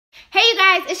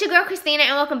guys, it's your girl Christina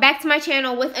and welcome back to my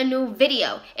channel with a new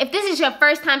video. If this is your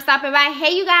first time stopping by,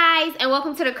 hey you guys, and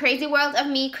welcome to the crazy world of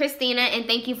me, Christina, and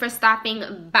thank you for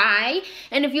stopping by.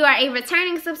 And if you are a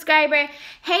returning subscriber,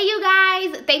 hey you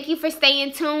guys, thank you for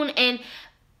staying tuned and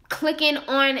clicking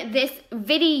on this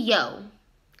video.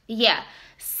 Yeah,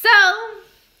 so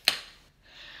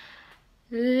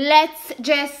let's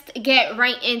just get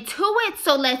right into it.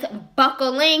 So let's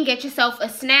buckle in, get yourself a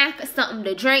snack, something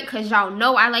to drink, because y'all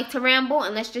know I like to ramble,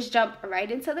 and let's just jump right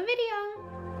into the video.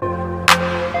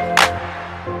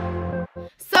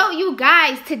 So you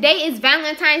guys, today is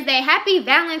Valentine's Day. Happy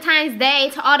Valentine's Day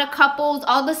to all the couples,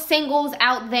 all the singles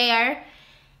out there.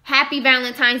 Happy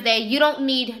Valentine's Day. You don't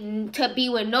need to be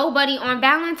with nobody on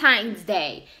Valentine's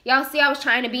Day. Y'all see I was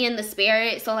trying to be in the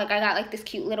spirit, so like I got like this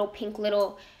cute little pink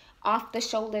little off the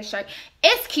shoulder shirt.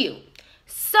 It's cute.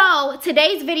 So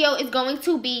today's video is going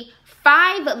to be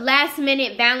 5 last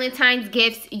minute Valentine's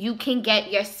gifts you can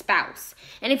get your spouse.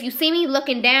 And if you see me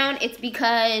looking down, it's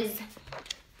because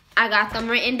I got them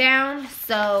written down.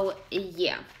 So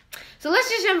yeah, so let's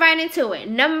just jump right into it.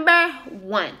 Number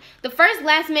 1, the first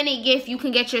last minute gift you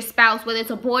can get your spouse, whether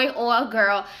it's a boy or a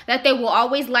girl, that they will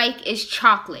always like is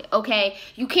chocolate. Okay,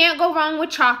 you can't go wrong with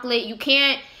chocolate. You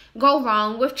can't go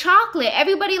wrong with chocolate.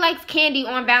 Everybody likes candy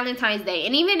on Valentine's Day,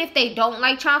 and even if they don't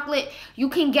like chocolate, you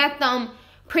can get them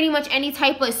pretty much any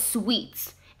type of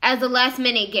sweets as a last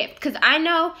minute gift. Because I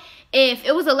know if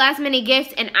it was a last minute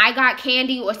gift and I got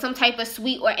candy or some type of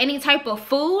sweet or any type of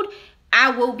food,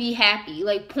 I will be happy,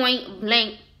 like point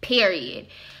blank period.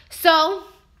 So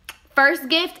first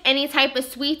gift, any type of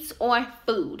sweets or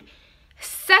food.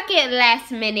 Second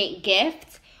last minute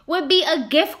gift would be a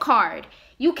gift card.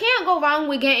 You can't go wrong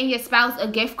with getting your spouse a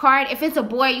gift card. If it's a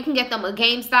boy, you can get them a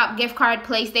GameStop gift card,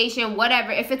 PlayStation,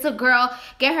 whatever. If it's a girl,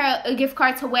 get her a gift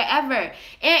card to wherever. And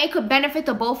it could benefit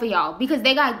the both of y'all because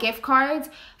they got gift cards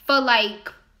for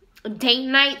like date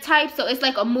night type. So it's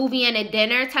like a movie and a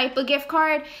dinner type of gift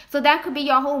card. So that could be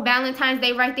your whole Valentine's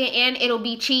Day right there, and it'll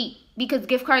be cheap because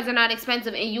gift cards are not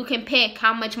expensive and you can pick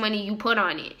how much money you put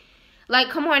on it. Like,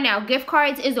 come on now. Gift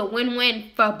cards is a win-win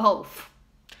for both.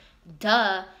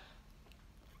 Duh.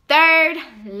 Third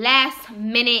last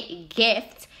minute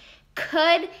gift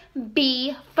could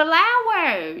be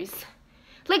flowers.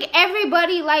 Like,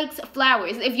 everybody likes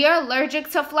flowers. If you're allergic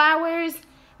to flowers,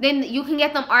 then you can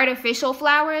get them artificial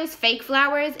flowers, fake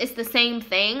flowers. It's the same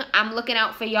thing. I'm looking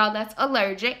out for y'all that's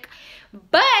allergic.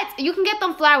 But you can get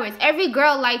them flowers. Every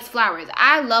girl likes flowers.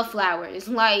 I love flowers.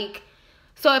 Like,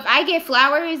 so if I get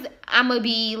flowers, I'm gonna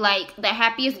be like the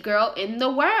happiest girl in the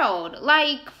world.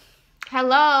 Like,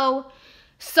 hello.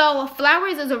 So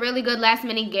flowers is a really good last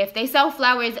minute gift. They sell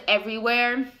flowers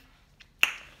everywhere.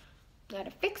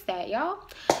 Gotta fix that, y'all.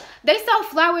 They sell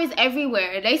flowers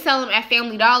everywhere. They sell them at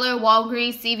Family Dollar,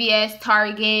 Walgreens, CVS,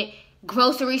 Target,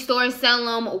 grocery stores sell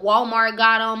them, Walmart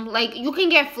got them. Like, you can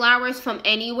get flowers from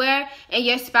anywhere and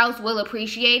your spouse will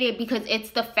appreciate it because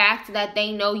it's the fact that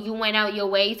they know you went out your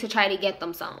way to try to get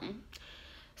them something.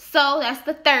 So that's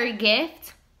the third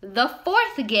gift. The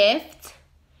fourth gift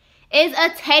is a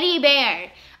teddy bear.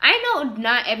 I know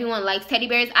not everyone likes teddy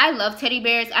bears. I love teddy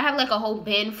bears. I have like a whole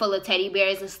bin full of teddy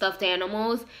bears and stuffed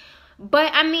animals.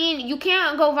 But I mean, you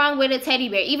can't go wrong with a teddy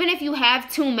bear. Even if you have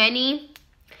too many,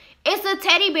 it's a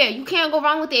teddy bear. You can't go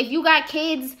wrong with it. If you got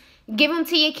kids, give them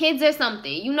to your kids or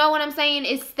something. You know what I'm saying?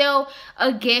 It's still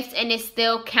a gift and it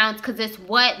still counts because it's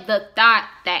what the thought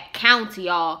that counts,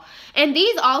 y'all. And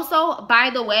these also,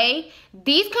 by the way,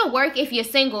 these can work if you're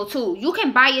single too. You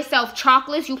can buy yourself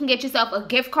chocolates. You can get yourself a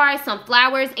gift card, some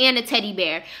flowers, and a teddy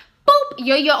bear. Boop,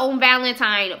 you're your own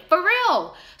Valentine. For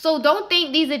real. So don't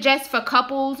think these are just for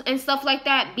couples and stuff like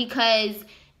that because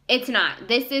it's not.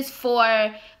 This is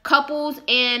for couples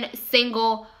and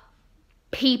single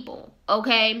people,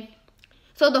 okay?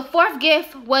 So the fourth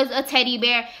gift was a teddy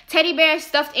bear. Teddy bear,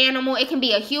 stuffed animal. It can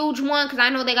be a huge one because I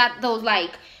know they got those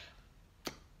like,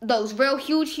 those real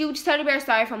huge teddy bears.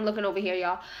 Sorry if I'm looking over here,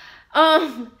 y'all.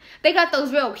 They got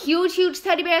those real huge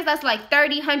teddy bears. That's like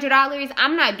 $30, $100.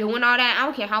 I'm not doing all that. I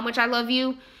don't care how much I love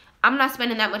you. I'm not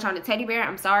spending that much on a teddy bear.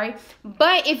 I'm sorry.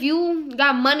 But if you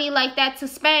got money like that to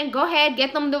spend, go ahead.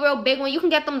 Get them the real big one. You can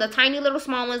get them the tiny little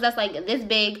small ones that's like this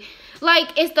big.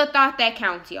 Like, it's the thought that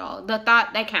counts, y'all. The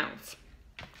thought that counts.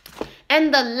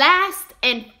 And the last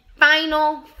and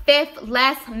final, fifth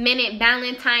last minute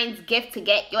Valentine's gift to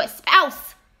get your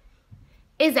spouse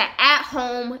is an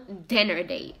at-home dinner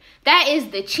date. That is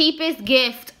the cheapest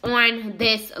gift on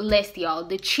this list, y'all.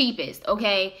 The cheapest,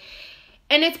 okay?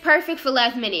 And it's perfect for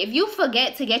last minute. If you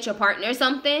forget to get your partner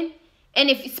something And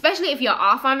especially if you're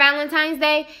off on Valentine's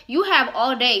Day, you have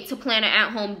all day to plan an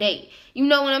at-home date. You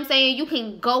know what I'm saying? You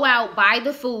can go out, buy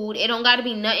the food. It don't got to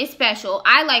be nothing special.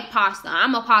 I like pasta.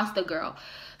 I'm a pasta girl.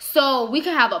 So we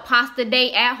can have a pasta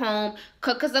date at home.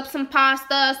 Cook us up some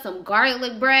pasta, some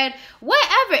garlic bread,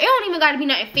 whatever. It don't even got to be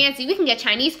nothing fancy. We can get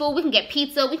Chinese food. We can get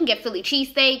pizza. We can get Philly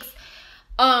cheesesteaks.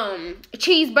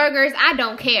 Cheeseburgers. I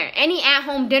don't care. Any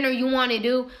at-home dinner you want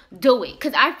to do it.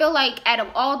 Because I feel like out of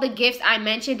all the gifts I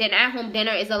mentioned, an at-home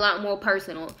dinner is a lot more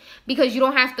personal. Because you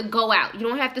don't have to go out. You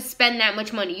don't have to spend that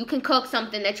much money. You can cook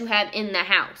something that you have in the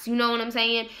house. You know what I'm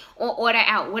saying? Or order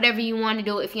out. Whatever you want to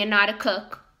do. If you're not a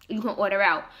cook, you can order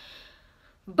out.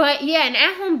 But yeah, an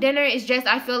at-home dinner is just,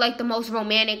 I feel like, the most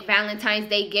romantic Valentine's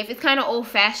Day gift. It's kind of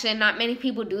old-fashioned. Not many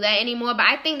people do that anymore. But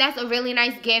I think that's a really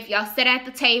nice gift. Y'all sit at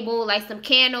the table, light some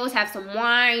candles, have some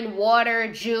wine,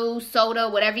 water, juice, soda,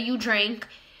 whatever you drink.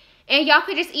 And y'all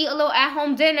could just eat a little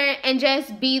at-home dinner and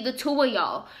just be the two of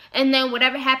y'all. And then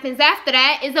whatever happens after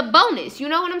that is a bonus. You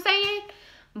know what I'm saying?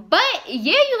 But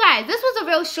yeah, you guys, this was a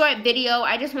real short video.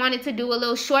 I just wanted to do a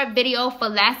little short video for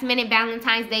last minute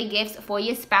Valentine's Day gifts for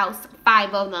your spouse,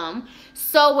 5 of them.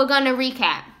 So we're gonna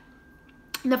recap.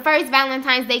 The first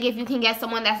Valentine's Day gift you can get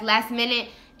someone that's last minute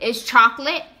is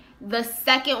chocolate. The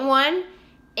second one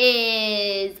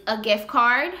is a gift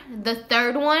card. The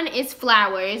third one is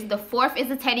flowers. The fourth is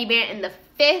a teddy bear. And the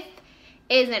fifth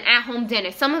is an at-home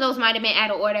dinner. Some of those might have been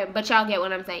out of order, but y'all get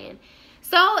what I'm saying.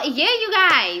 So yeah, you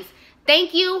guys,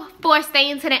 thank you for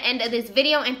staying to the end of this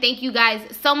video, and thank you guys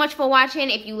so much for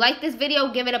watching. If you like this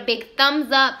video, give it a big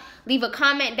thumbs up, leave a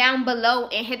comment down below,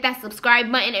 and hit that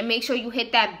subscribe button, and make sure you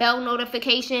hit that bell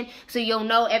notification so you'll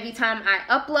know every time I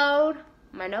upload.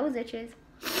 My nose itches.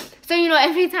 So you know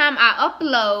every time I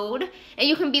upload, and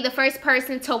you can be the first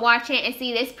person to watch it and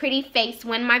see this pretty face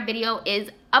when my video is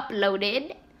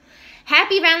uploaded.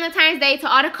 Happy Valentine's Day to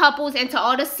all the couples and to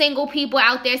all the single people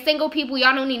out there. Single people,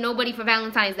 y'all don't need nobody for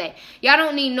Valentine's Day. Y'all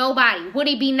don't need nobody. Would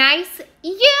it be nice?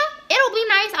 Yeah, it'll be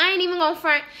nice. I ain't even gonna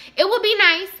front. It would be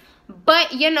nice.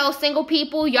 But, you know, single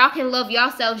people, y'all can love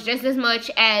yourselves just as much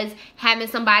as having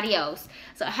somebody else.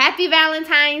 So, happy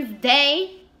Valentine's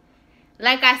Day.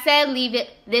 Like I said,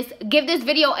 give this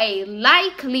video a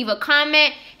like, leave a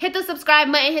comment, hit the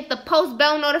subscribe button, hit the post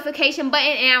bell notification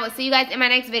button, and I will see you guys in my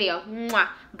next video. Mwah.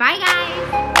 Bye,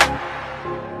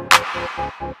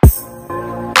 guys.